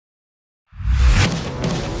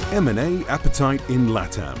M&A appetite in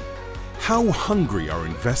Latam. How hungry are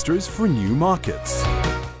investors for new markets?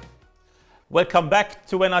 Welcome back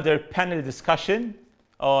to another panel discussion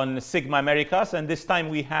on SiGMA Americas, and this time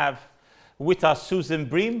we have with us Susan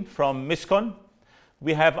Breen from Miscon,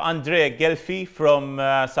 we have Gelfi from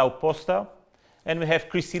Posta, and we have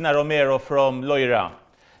Christina Romero from LOYRA.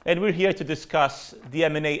 And we're here to discuss the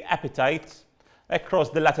M&A appetite across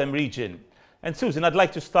the Latam region. And Susan, I'd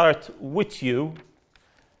like to start with you.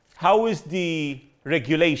 How is the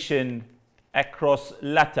regulation across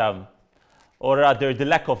Latam, or rather the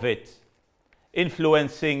lack of it,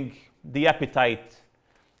 influencing the appetite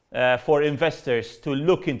for investors to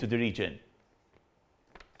look into the region?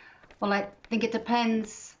 Well, I think it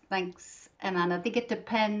depends. Thanks, Eman. I think it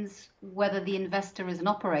depends whether the investor is an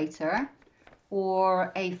operator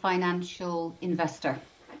or a financial investor.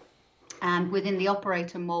 And within the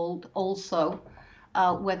operator mold also,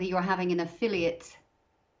 whether you're having an affiliate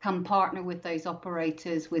come partner with those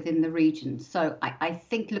operators within the region. So I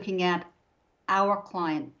think looking at our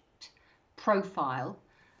client profile,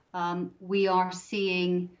 we are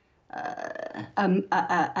seeing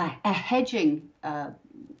a hedging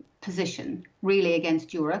position really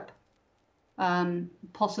against Europe,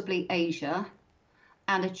 possibly Asia,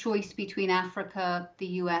 and a choice between Africa, the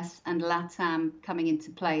US and Latam coming into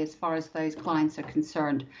play as far as those clients are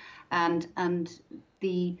concerned. And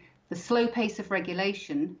the slow pace of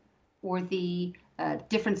regulation or the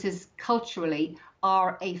differences culturally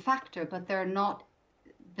are a factor, but they're not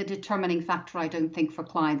the determining factor, I don't think, for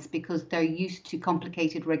clients, because they're used to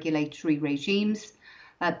complicated regulatory regimes.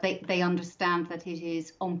 They understand that it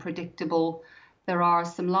is unpredictable. There are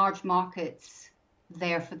some large markets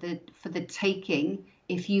there for the taking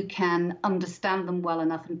if you can understand them well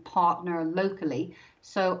enough and partner locally.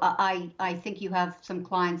 So I think you have some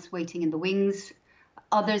clients waiting in the wings,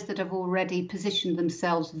 others that have already positioned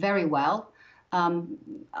themselves very well.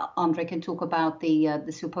 Andre can talk about the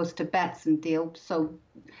Posta Betson deal. So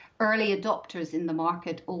early adopters in the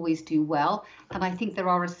market always do well. And I think there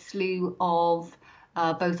are a slew of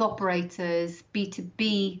both operators,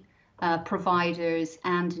 B2B providers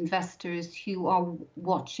and investors who are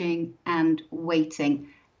watching and waiting.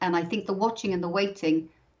 And I think the watching and the waiting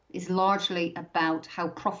is largely about how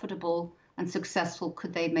profitable and successful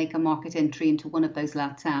could they make a market entry into one of those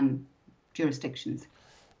Latam jurisdictions.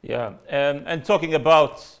 Yeah, and talking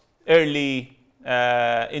about early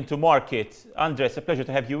into market, Andre, it's a pleasure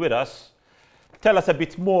to have you with us. Tell us a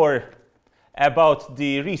bit more about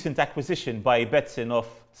the recent acquisition by Betson of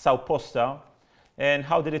Posta, and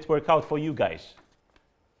how did it work out for you guys?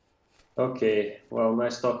 Okay, well,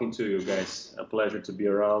 nice talking to you guys. A pleasure to be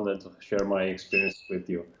around and to share my experience with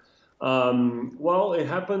you. Well, it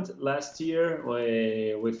happened last year.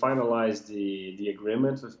 We finalized the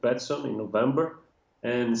agreement with Betson in November.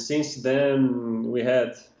 And since then, we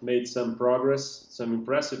had made some progress, some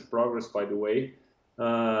impressive progress, by the way,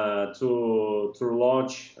 to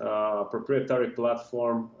launch a proprietary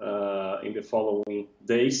platform in the following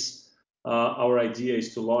days. Our idea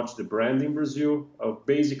is to launch the brand in Brazil.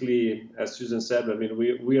 Basically, as Susan said, I mean,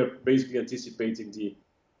 we are basically anticipating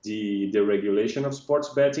the regulation of sports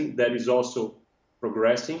betting. That is also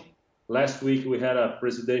progressing. Last week, we had a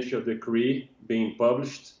presidential decree being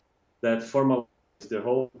published that formalized the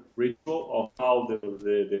whole ritual of how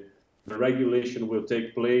the regulation will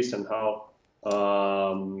take place and how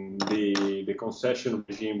the concession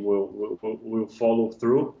regime will follow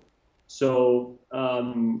through. So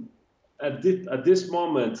at this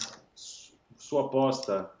moment,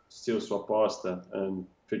 Posta, still Posta, and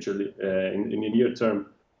futurely in the near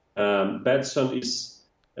term, Betson is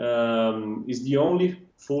the only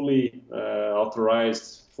fully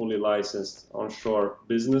authorized, fully licensed onshore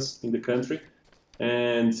business in the country.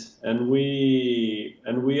 And we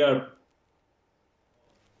are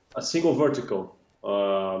a single vertical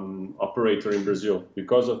operator in Brazil.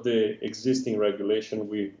 Because of the existing regulation,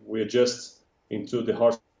 we adjust into the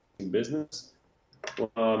horse business,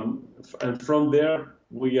 and from there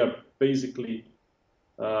we are basically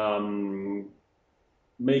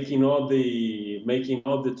making all the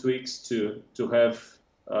tweaks to have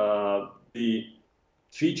the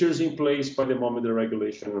features in place by the moment the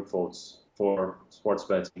regulation unfolds for sports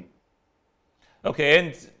betting. Okay,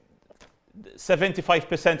 and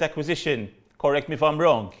 75% acquisition, correct me if I'm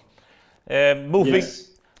wrong.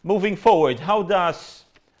 Moving forward, how does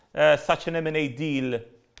such an M&A deal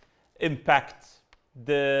impact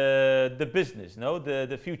the business,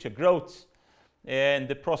 the future growth and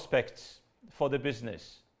the prospects for the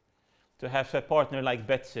business to have a partner like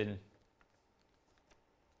Betson?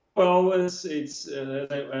 Well, it's as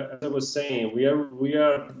I was saying, we are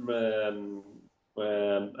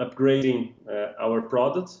upgrading our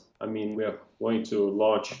product. I mean, we are going to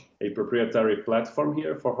launch a proprietary platform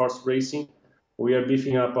here for horse racing. We are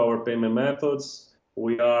beefing up our payment methods.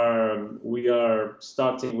 We are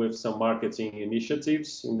starting with some marketing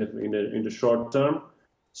initiatives in the short term.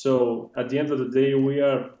 So at the end of the day, we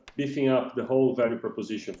are beefing up the whole value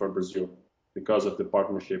proposition for Brazil because of the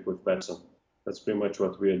partnership with Betson. That's pretty much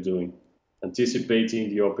what we are doing, anticipating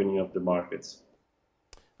the opening of the markets.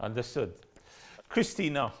 Understood.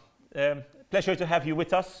 Christina, pleasure to have you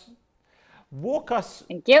with us.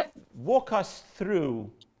 Thank you. Walk us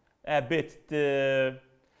through a bit the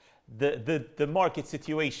market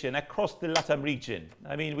situation across the Latam region.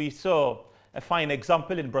 I mean, we saw a fine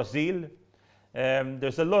example in Brazil.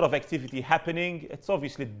 There's a lot of activity happening. It's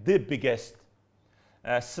obviously the biggest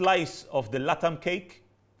slice of the Latam cake,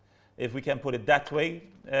 if we can put it that way.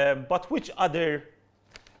 But which other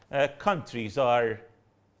countries are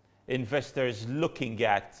investors looking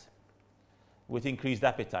at with increased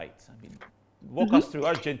appetite? I mean, walk us through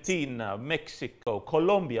Argentina, Mexico,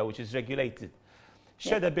 Colombia, which is regulated.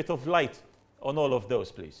 Shed a bit of light on all of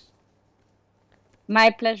those, please. My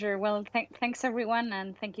pleasure. Well, thanks everyone,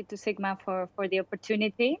 and thank you to SiGMA for the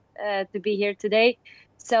opportunity to be here today.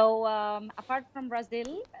 So apart from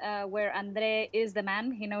Brazil, where Andre is the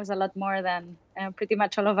man, he knows a lot more than pretty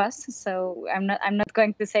much all of us. So I'm not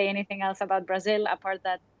going to say anything else about Brazil apart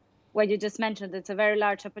that what you just mentioned. It's a very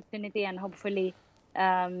large opportunity, and hopefully,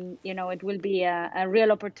 it will be a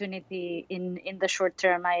real opportunity in the short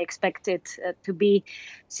term. I expect it to be.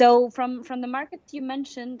 So from the market you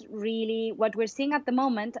mentioned, really what we're seeing at the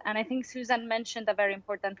moment, and I think Susan mentioned a very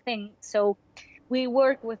important thing. So we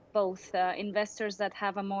work with both investors that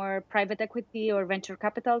have a more private equity or venture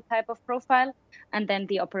capital type of profile, and then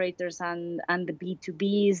the operators and the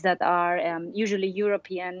B2Bs that are usually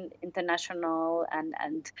European, international,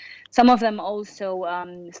 and some of them also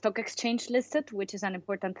stock exchange listed, which is an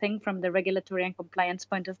important thing from the regulatory and compliance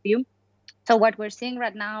point of view. So what we're seeing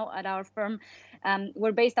right now at our firm,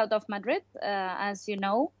 we're based out of Madrid, as you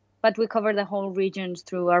know, but we cover the whole regions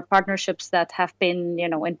through our partnerships that have been,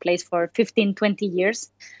 in place for 15, 20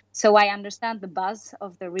 years. So I understand the buzz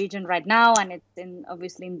of the region right now, and it's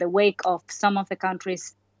obviously in the wake of some of the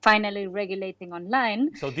countries finally regulating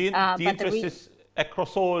online. So the interest is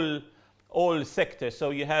across all sectors.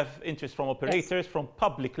 So you have interest from operators, from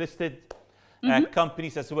public listed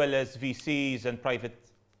companies, as well as VCs and private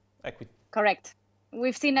equity. Correct.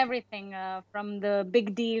 We've seen everything from the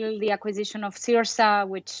big deal, the acquisition of Cirsa,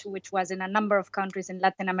 which was in a number of countries in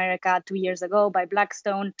Latin America 2 years ago by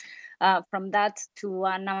Blackstone, from that to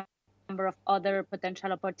a number of other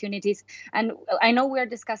potential opportunities. And I know we're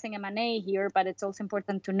discussing M&A here, but it's also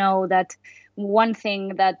important to know that one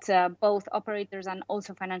thing that both operators and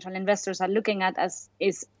also financial investors are looking at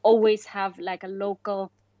is always have like a local,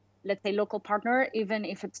 let's say, local partner, even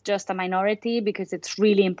if it's just a minority, because it's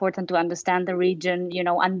really important to understand the region.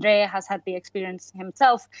 Andre has had the experience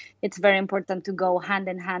himself. It's very important to go hand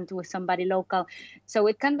in hand with somebody local. So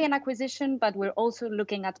it can be an acquisition, but we're also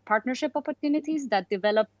looking at partnership opportunities that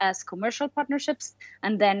develop as commercial partnerships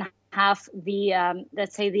and then have the,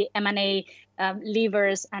 let's say, the M&A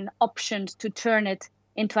levers and options to turn it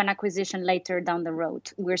into an acquisition later down the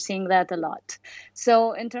road. We're seeing that a lot.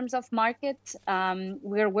 So in terms of market,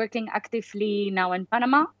 we're working actively now in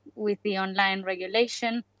Panama with the online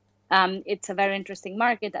regulation. It's a very interesting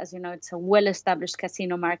market. As you know, it's a well-established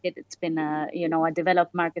casino market. It's been a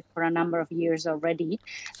developed market for a number of years already.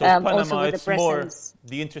 So Panama, it's more,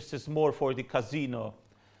 the interest is more for the casino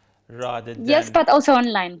rather than... Yes, but also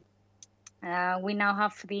online. We now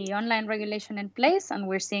have the online regulation in place, and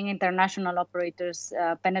we're seeing international operators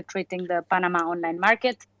penetrating the Panama online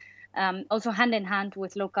market, also hand in hand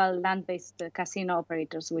with local land-based casino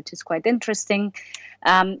operators, which is quite interesting.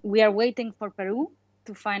 We are waiting for Peru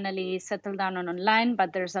to finally settle down on online,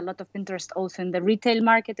 but there's a lot of interest also in the retail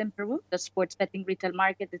market in Peru, the sports betting retail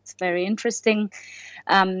market. It's very interesting.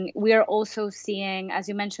 We are also seeing, as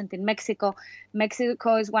you mentioned, in Mexico.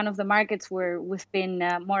 Mexico is one of the markets where we've been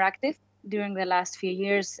more active during the last few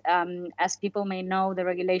years. As people may know, the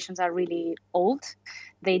regulations are really old.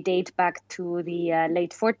 They date back to the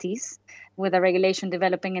late 40s, with a regulation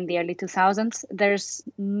developing in the early 2000s. There's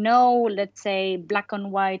no, let's say, black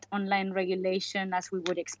and white online regulation as we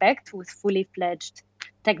would expect, with fully fledged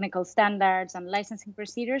technical standards and licensing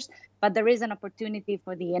procedures, but there is an opportunity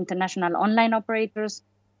for the international online operators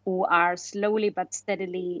who are slowly but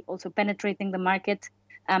steadily also penetrating the market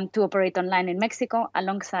to operate online in Mexico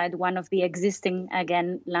alongside one of the existing,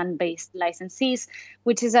 again, land-based licensees,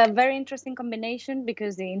 which is a very interesting combination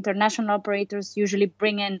because the international operators usually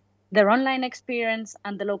bring in their online experience,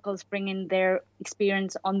 and the locals bring in their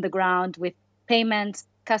experience on the ground with payments,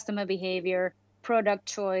 customer behavior, product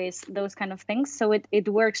choice, those kind of things. So it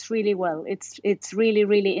works really well. It's really,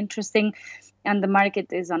 really interesting. And the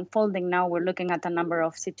market is unfolding now. We're looking at a number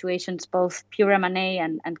of situations, both pure M&A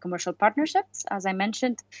and commercial partnerships, as I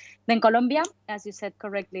mentioned. Then Colombia, as you said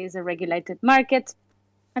correctly, is a regulated market.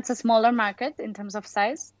 It's a smaller market in terms of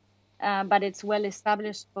size, but it's well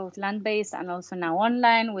established, both land-based and also now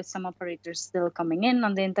online, with some operators still coming in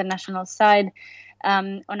on the international side.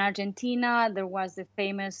 On Argentina, there was the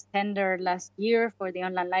famous tender last year for the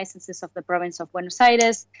online licenses of the province of Buenos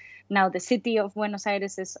Aires. Now the city of Buenos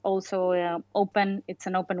Aires is also open. It's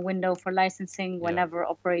an open window for licensing whenever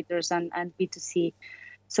operators and B2C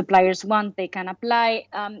suppliers want, they can apply.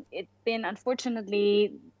 It's been,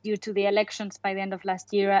 unfortunately, due to the elections by the end of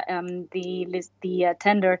last year, the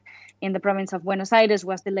tender in the province of Buenos Aires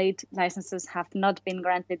was delayed. Licenses have not been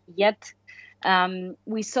granted yet.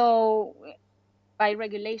 We saw, by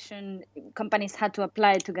regulation, companies had to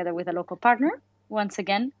apply together with a local partner once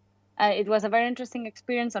again. It was a very interesting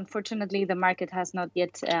experience. Unfortunately, the market has not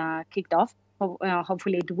yet kicked off.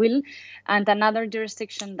 Hopefully it will. And another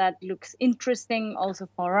jurisdiction that looks interesting also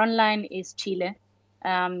for online is Chile,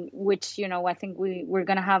 which, I think we're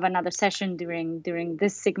going to have another session during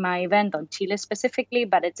this SiGMA event on Chile specifically,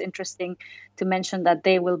 but it's interesting to mention that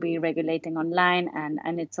they will be regulating online,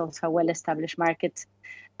 and it's also a well-established market.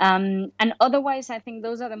 And otherwise, I think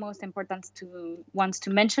those are the most important ones to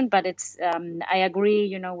mention, but it's I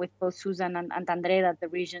agree, with both Susan and Andre that the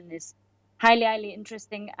region is highly, highly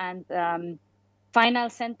interesting. And final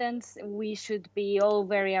sentence, we should be all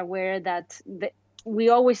very aware that we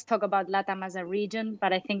always talk about Latam as a region,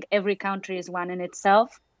 but I think every country is one in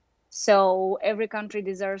itself. So every country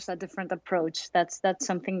deserves a different approach. That's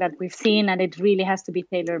something that we've seen, and it really has to be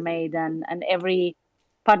tailor-made. And every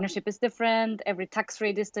partnership is different, every tax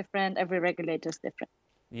rate is different, every regulator is different.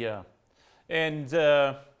 Yeah, and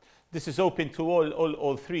this is open to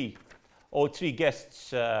all three guests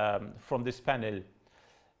from this panel.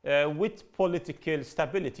 With political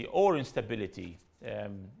stability or instability,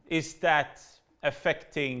 is that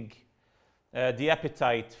affecting the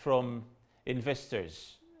appetite from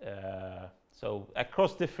investors? So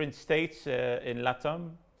across different states in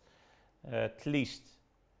Latam, at least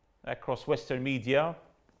across Western media,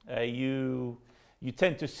 you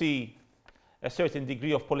tend to see a certain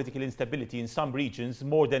degree of political instability in some regions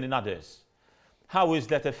more than in others. How is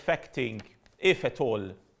that affecting, if at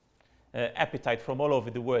all, appetite from all over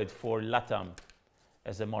the world for Latam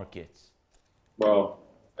as a market? Well,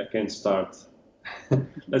 I can start.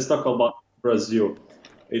 Let's talk about Brazil.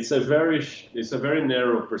 It's a very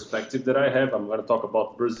narrow perspective that I have. I'm going to talk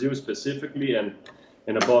about Brazil specifically and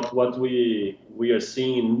about what we are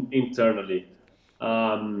seeing internally.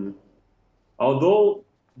 Although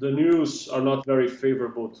the news are not very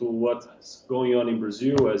favorable to what's going on in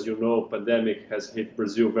Brazil, as you know, pandemic has hit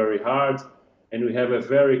Brazil very hard, and we have a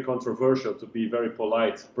very controversial, to be very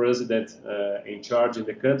polite, president in charge in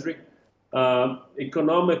the country.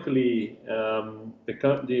 Economically, the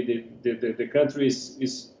country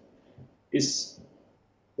is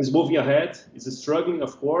moving ahead. It's struggling,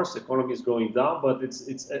 of course. The economy is going down, but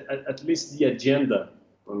it's at least the agenda,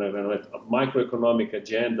 a microeconomic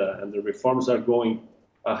agenda, and the reforms are going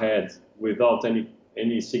ahead without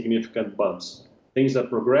any significant bumps. Things are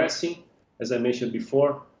progressing, as I mentioned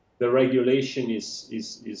before. The regulation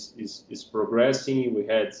is progressing. We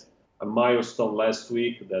had a milestone last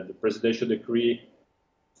week, that the presidential decree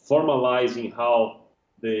formalizing how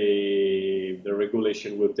the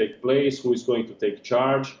regulation will take place, who is going to take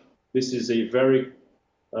charge. This is a very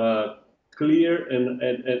clear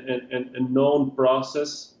and known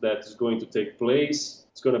process that is going to take place.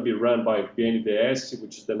 It's going to be run by BNDES,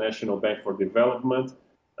 which is the National Bank for Development,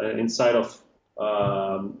 inside of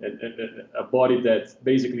a body that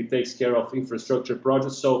basically takes care of infrastructure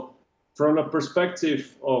projects. So from a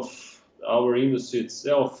perspective of our industry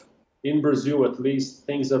itself, in Brazil at least,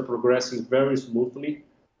 things are progressing very smoothly.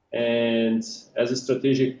 And as a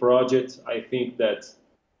strategic project, I think that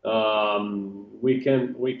we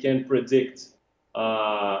can predict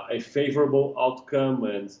a favorable outcome,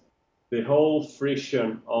 and the whole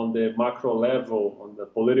friction on the macro level, on the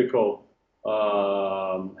political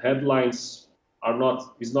headlines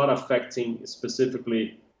is not affecting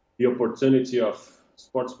specifically the opportunity of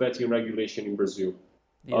sports betting regulation in Brazil.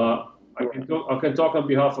 Yeah. I can talk on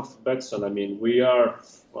behalf of Betson. I mean, we are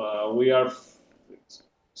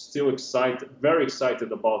still excited, very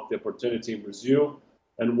excited about the opportunity in Brazil,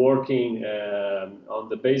 and working on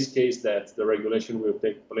the base case that the regulation will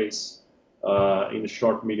take place in the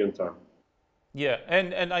short, medium term. Yeah,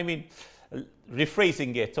 and I mean,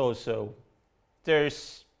 rephrasing it also,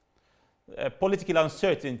 there's political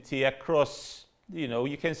uncertainty across, you know,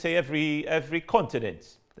 you can say every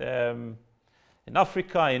continent. In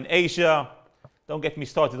Africa, in Asia, don't get me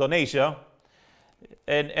started on Asia,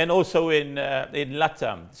 and also in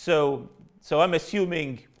Latam. So I'm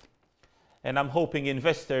assuming, and I'm hoping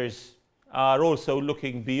investors are also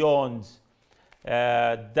looking beyond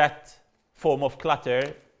that form of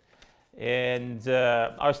clutter and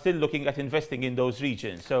are still looking at investing in those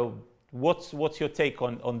regions. So what's your take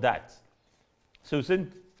on that?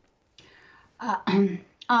 Susan?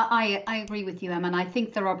 I agree with you, Eman. I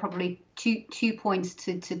think there are probably two points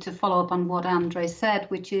to follow up on what Andre said,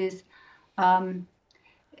 which is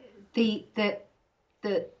the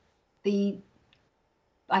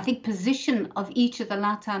I think position of each of the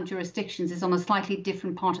LATAM jurisdictions is on a slightly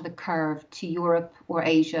different part of the curve to Europe or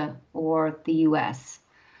Asia or the US.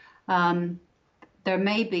 There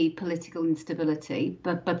may be political instability,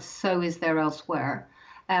 but so is there elsewhere.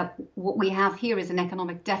 What we have here is an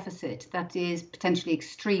economic deficit that is potentially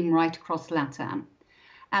extreme right across LATAM.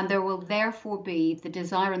 And there will therefore be the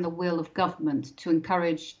desire and the will of government to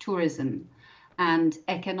encourage tourism and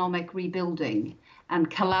economic rebuilding and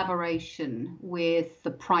collaboration with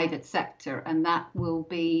the private sector. And that will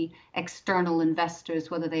be external investors,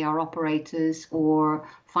 whether they are operators or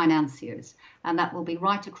financiers. And that will be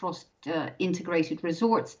right across integrated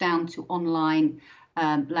resorts down to online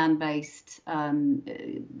land-based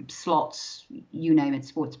slots, you name it,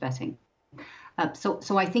 sports betting.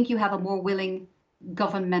 So I think you have a more willing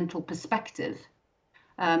governmental perspective,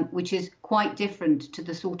 which is quite different to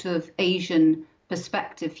the sort of Asian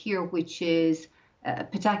perspective here, which is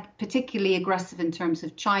particularly aggressive in terms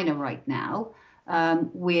of China right now,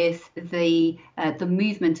 with the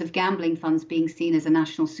movement of gambling funds being seen as a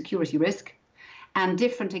national security risk, and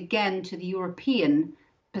different again to the European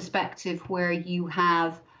perspective, where you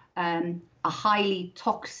have a highly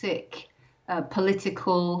toxic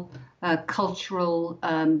political, cultural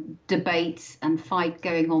debate and fight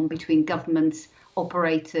going on between governments,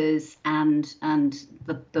 operators, and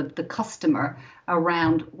the customer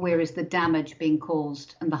around where is the damage being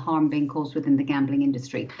caused and the harm being caused within the gambling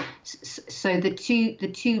industry. So the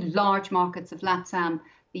two large markets of LATAM,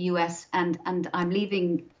 the US, and I'm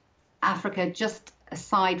leaving Africa just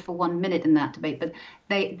aside for 1 minute in that debate, but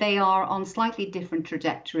they are on slightly different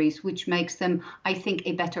trajectories, which makes them, I think,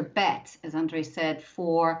 a better bet, as Andre said,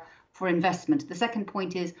 for investment. The second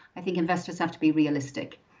point is, I think investors have to be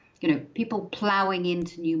realistic. You know, people plowing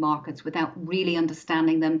into new markets without really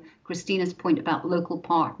understanding them. Christina's point about local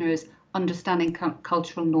partners, understanding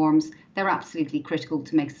cultural norms, they're absolutely critical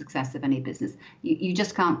to make success of any business. You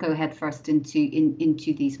just can't go head first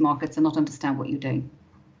into these markets and not understand what you're doing.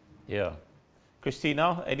 Yeah.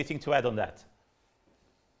 Christina, anything to add on that?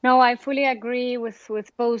 No, I fully agree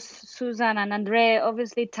with both Susan and Andre.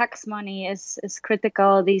 Obviously, tax money is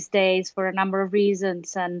critical these days for a number of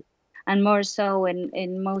reasons, and more so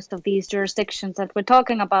in most of these jurisdictions that we're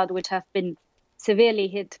talking about, which have been severely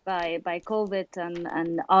hit by COVID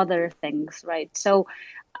and other things, right? So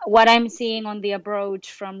what I'm seeing on the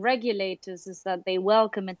approach from regulators is that they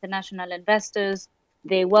welcome international investors,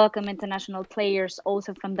 they welcome international players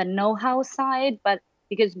also from the know-how side, but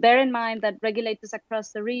because bear in mind that regulators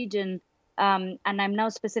across the region, and I'm now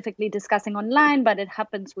specifically discussing online, but it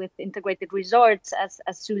happens with integrated resorts,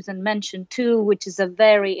 as Susan mentioned too, which is a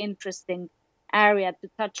very interesting area to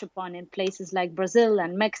touch upon in places like Brazil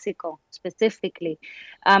and Mexico specifically.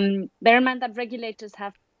 Bear in mind that regulators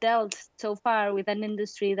have dealt so far with an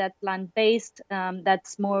industry that's land-based,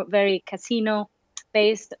 that's more very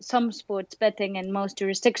casino-based, some sports betting in most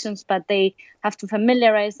jurisdictions, but they have to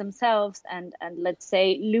familiarize themselves and let's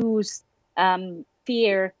say lose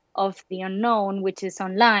fear of the unknown, which is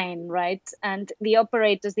online, right? And the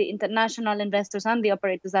operators, the international investors and the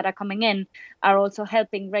operators that are coming in are also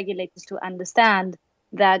helping regulators to understand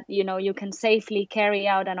that, you know, you can safely carry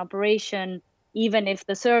out an operation even if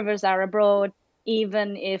the servers are abroad,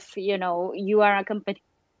 even if, you know, you are a company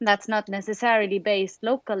that's not necessarily based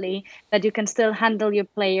locally, that you can still handle your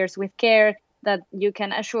players with care, that you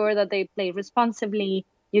can assure that they play responsibly,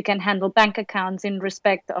 you can handle bank accounts in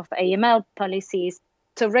respect of AML policies.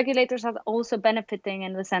 So regulators are also benefiting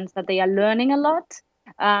in the sense that they are learning a lot.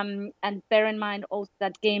 And bear in mind also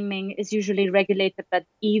that gaming is usually regulated by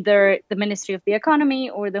either the Ministry of the Economy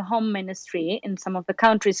or the Home Ministry in some of the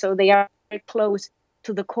countries. So they are very close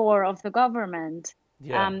to the core of the government.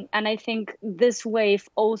 Yeah. And I think this wave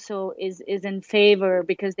also is in favor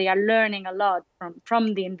because they are learning a lot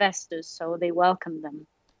from the investors. So they welcome them.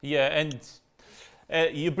 Yeah, and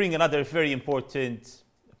you bring another very important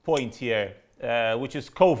point here. which is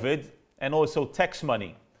COVID and also tax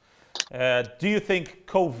money. Do you think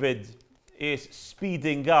COVID is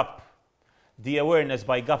speeding up the awareness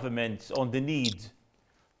by governments on the need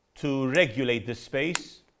to regulate the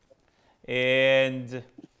space? And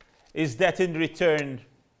is that in return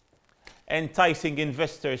enticing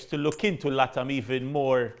investors to look into Latam even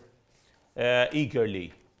more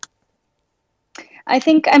eagerly? I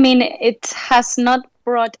think, I mean, it has not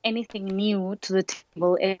brought anything new to the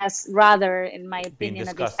table. It has rather, in my opinion,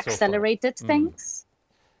 at least accelerated things.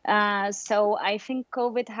 So I think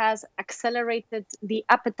COVID has accelerated the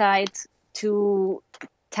appetite to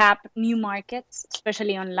tap new markets,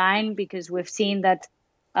 especially online, because we've seen that,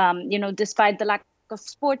 you know, despite the lack of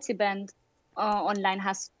sports event, online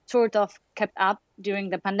has sort of kept up during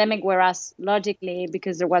the pandemic, whereas logically,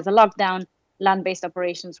 because there was a lockdown, land-based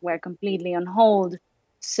operations were completely on hold.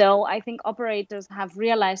 So I think operators have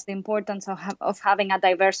realized the importance of having a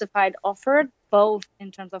diversified offer, both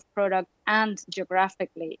in terms of product and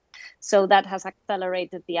geographically. So that has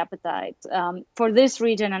accelerated the appetite for this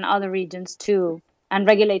region and other regions too. And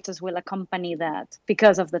regulators will accompany that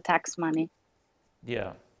because of the tax money.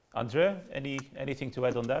 Yeah. Andre, anything to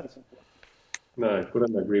add on that? No, I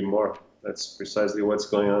couldn't agree more. That's precisely what's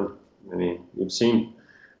going on. I mean, you've seen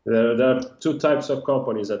there are two types of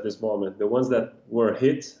companies at this moment. The ones that were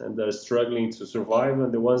hit and they're struggling to survive,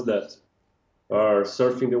 and the ones that are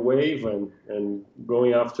surfing the wave and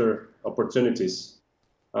going after opportunities,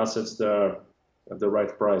 assets that are at the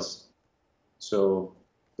right price. So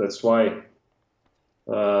that's why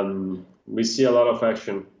we see a lot of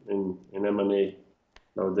action in M&A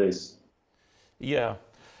nowadays. Yeah.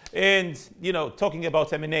 And, you know, talking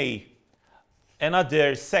about M&A,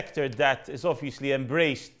 another sector that is obviously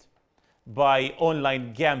embraced by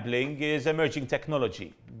online gambling is emerging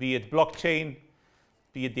technology, be it blockchain,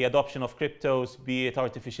 be it the adoption of cryptos, be it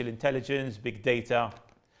artificial intelligence, big data.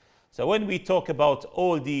 So when we talk about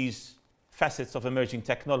all these facets of emerging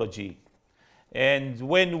technology, and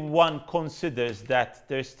when one considers that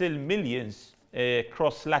there's still millions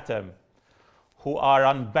across Latam who are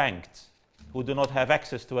unbanked, who do not have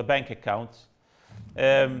access to a bank account,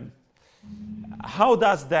 how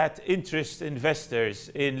does that interest investors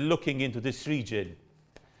in looking into this region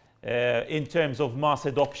in terms of mass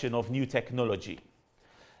adoption of new technology?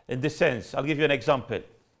 In this sense, I'll give you an example.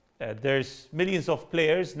 There's millions of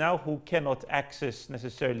players now who cannot access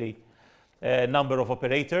necessarily a number of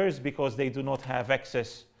operators because they do not have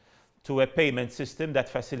access to a payment system that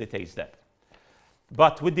facilitates that.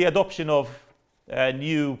 But with the adoption of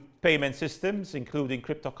new payment systems, including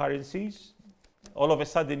cryptocurrencies, all of a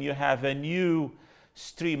sudden you have a new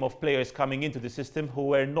stream of players coming into the system who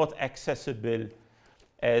were not accessible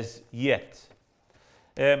as yet.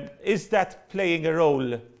 Is that playing a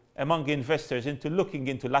role among investors into looking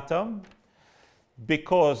into Latam?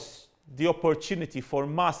 Because the opportunity for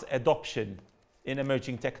mass adoption in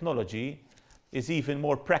emerging technology is even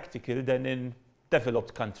more practical than in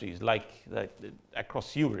developed countries like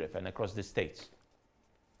across Europe and across the States.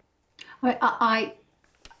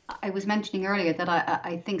 I was mentioning earlier that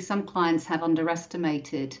I think some clients have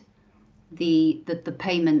underestimated the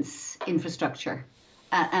payments infrastructure,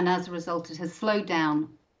 and as a result, it has slowed down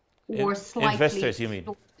or slightly. Investors, you mean?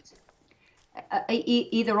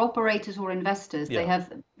 Either operators or investors. Yeah.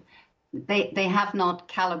 They have not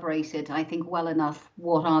calibrated, I think, well enough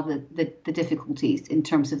what are the difficulties in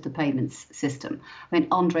terms of the payments system. I mean,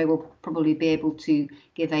 Andre will probably be able to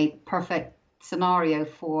give a perfect scenario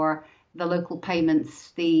for the local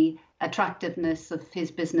payments, the attractiveness of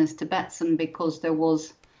his business to Betson, because there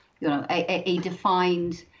was, you know, a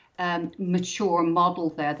defined, mature model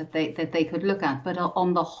there that they could look at. But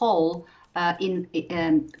on the whole, in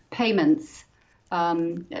payments,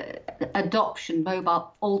 adoption,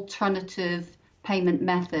 mobile alternative payment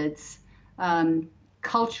methods,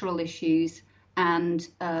 cultural issues, and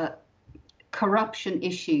corruption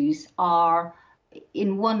issues are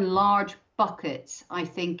in one large bucket, I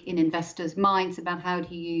think, in investors' minds about how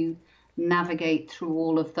do you navigate through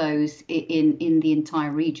all of those in the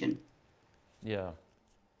entire region. Yeah.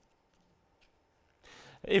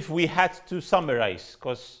 If we had to summarize,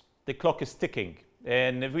 because the clock is ticking,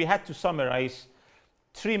 and if we had to summarize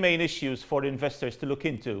three main issues for investors to look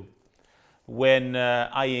into when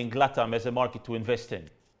eyeing Latam as a market to invest in,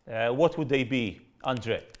 what would they be,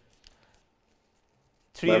 Andre?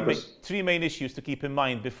 Three main issues to keep in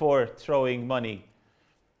mind before throwing money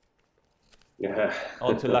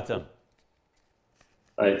onto Latam.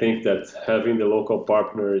 I think that having the local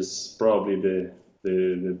partner is probably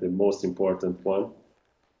the most important one.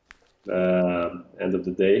 End of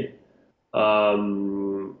the day,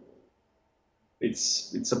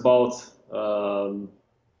 it's about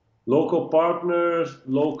local partners,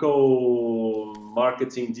 local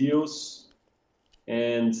marketing deals,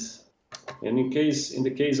 and in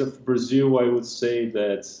the case of Brazil, I would say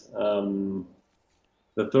that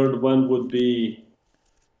the third one would be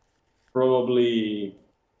probably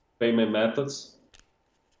payment methods,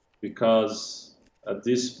 because at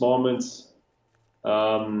this moment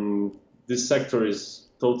this sector is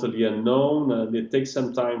totally unknown, and it takes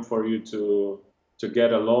some time for you to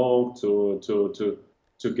get along, to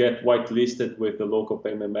get whitelisted with the local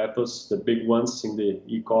payment methods, the big ones in the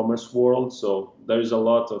e-commerce world. So there is a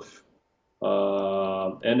lot of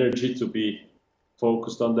energy to be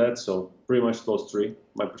focused on that. So pretty much those three,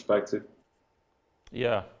 my perspective.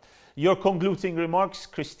 Yeah. Your concluding remarks,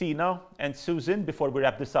 Christina and Susan, before we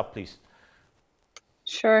wrap this up, please.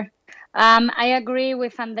 Sure. I agree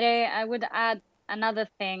with Andre. I would add another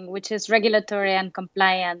thing, which is regulatory and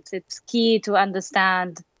compliance. It's key to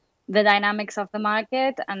understand the dynamics of the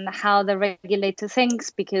market and how the regulator thinks,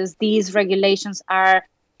 because these regulations are,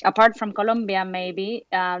 apart from Colombia maybe,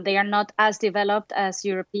 they are not as developed as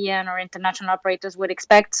European or international operators would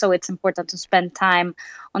expect. So it's important to spend time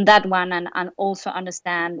on that one and also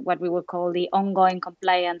understand what we would call the ongoing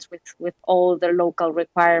compliance with all the local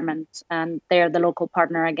requirements. And there, the local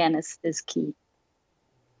partner again is key.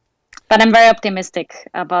 But I'm very optimistic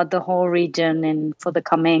about the whole region and for the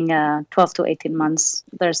coming 12 to 18 months.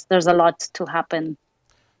 There's a lot to happen.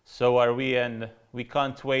 So are we, and we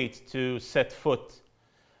can't wait to set foot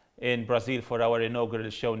in Brazil for our inaugural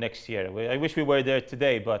show next year. I wish we were there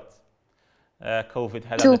today, but COVID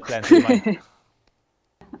had other plans in mind.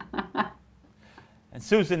 And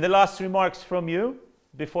Susan, the last remarks from you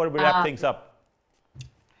before we wrap things up.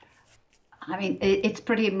 I mean, it's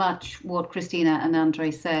pretty much what Christina and Andre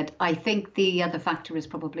said. I think the other factor is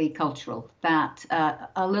probably cultural, that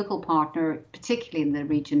a local partner, particularly in the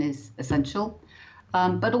region, is essential.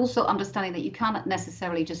 But also understanding that you cannot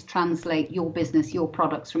necessarily just translate your business, your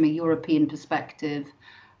products from a European perspective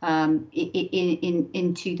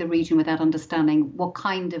into the region without understanding what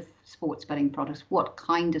kind of sports betting products, what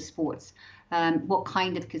kind of sports, what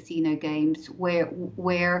kind of casino games, where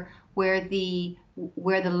the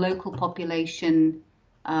local population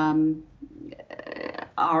are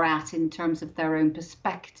at in terms of their own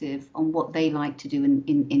perspective on what they like to do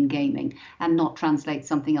in gaming, and not translate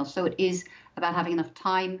something else. So it is about having enough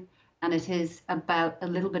time, and it is about a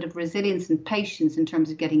little bit of resilience and patience in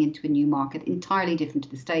terms of getting into a new market, entirely different to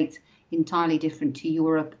the States, entirely different to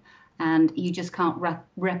Europe, and you just can't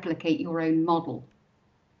replicate your own model.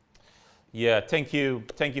 Yeah, thank you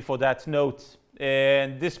for that note.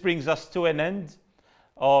 And this brings us to an end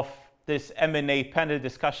of this M&A panel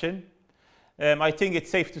discussion. I think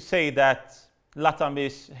it's safe to say that Latam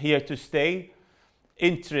is here to stay.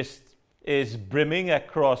 Interest is brimming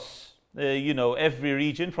across every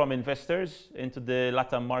region from investors into the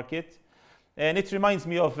Latam market. And it reminds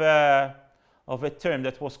me of a term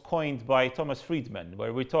that was coined by Thomas Friedman,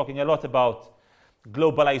 where we're talking a lot about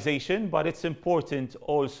globalization, but it's important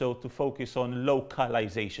also to focus on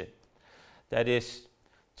localization. That is,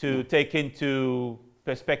 to take into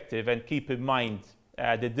perspective and keep in mind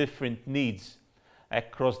the different needs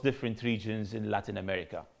across different regions in Latin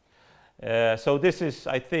America. So this is,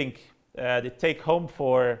 I think, the take home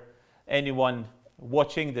for anyone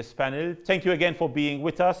watching this panel. Thank you again for being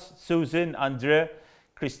with us, Susan, Andre,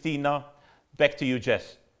 Christina. Back to you,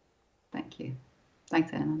 Jess. Thank you.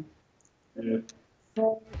 Thanks, Eman. Yeah.